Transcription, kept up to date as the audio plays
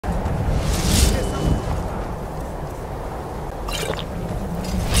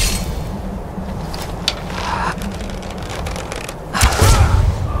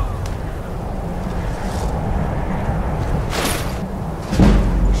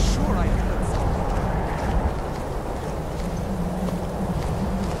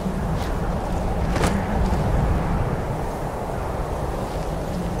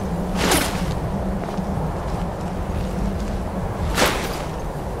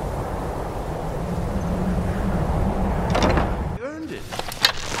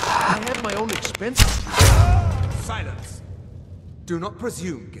expensive. Silence! Do not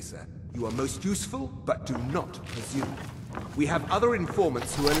presume, Gisser. You are most useful, but do not presume. We have other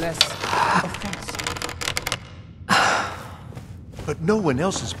informants who are less offensive. But no one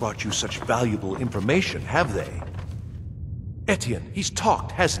else has brought you such valuable information, have they? Etienne, he's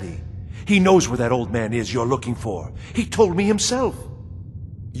talked, hasn't he? He knows where that old man is you're looking for. He told me himself.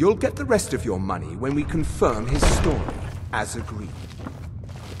 You'll get the rest of your money when we confirm his story, as agreed.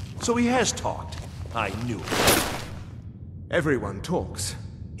 So he has talked. I knew it. Everyone talks,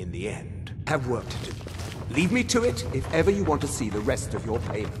 in the end. Have work to do. Leave me to it if ever you want to see the rest of your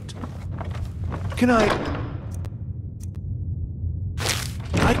payment. Can I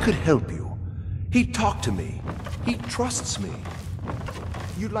could help you. He talked to me. He trusts me.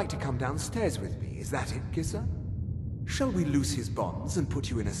 You'd like to come downstairs with me, is that it, Gisser? Shall we loose his bonds and put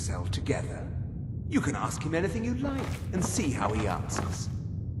you in a cell together? You can ask him anything you like and see how he answers.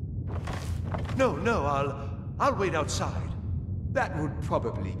 No, I'll wait outside. That would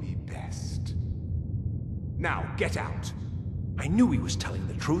probably be best. Now, get out. I knew he was telling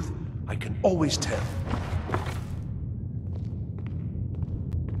the truth. I can always tell.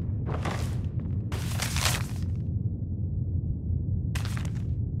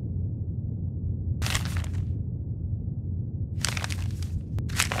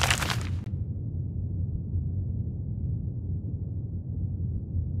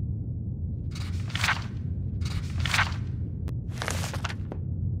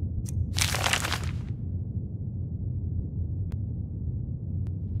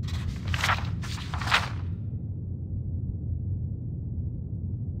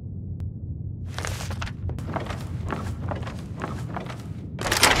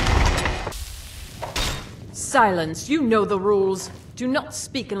 Silence. You know the rules. Do not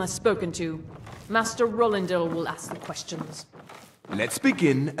speak unless spoken to. Master Rollindale will ask the questions. Let's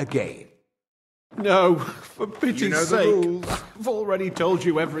begin again. No, for pity's You know the sake. rules. I've already told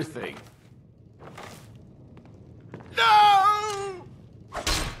you everything. No!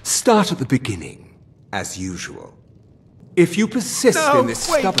 Start at the beginning, as usual. If you persist in this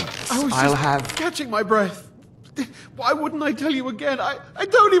wait. stubbornness, I was I'll just have... catching my breath. Why wouldn't I tell you again? I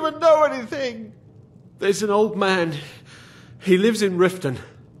don't even know anything. There's an old man. He lives in Riften.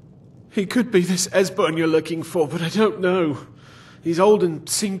 He could be this Esbern you're looking for, but I don't know. He's old and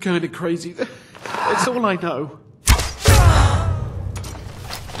seemed kind of crazy. That's all I know.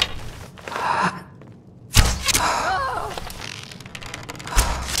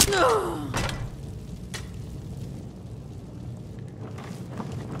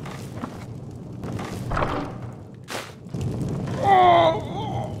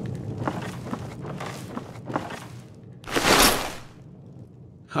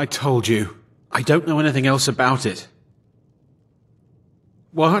 I told you. I don't know anything else about it.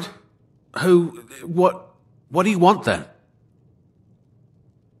 What? Who? What do you want then?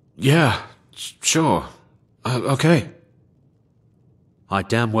 Yeah, sure. Okay. I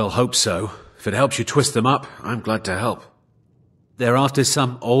damn well hope so. If it helps you twist them up, I'm glad to help. They're after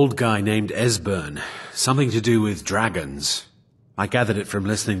some old guy named Esbern. Something to do with dragons. I gathered it from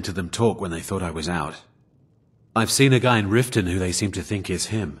listening to them talk when they thought I was out. I've seen a guy in Riften who they seem to think is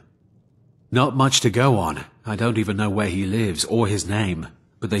him. Not much to go on. I don't even know where he lives or his name,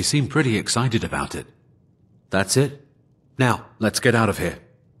 but they seem pretty excited about it. That's it. Now, let's get out of here.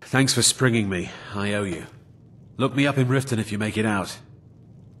 Thanks for springing me. I owe you. Look me up in Riften if you make it out.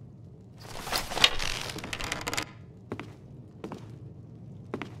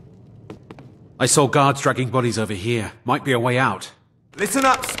 I saw guards dragging bodies over here. Might be a way out. Listen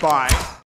up, spy.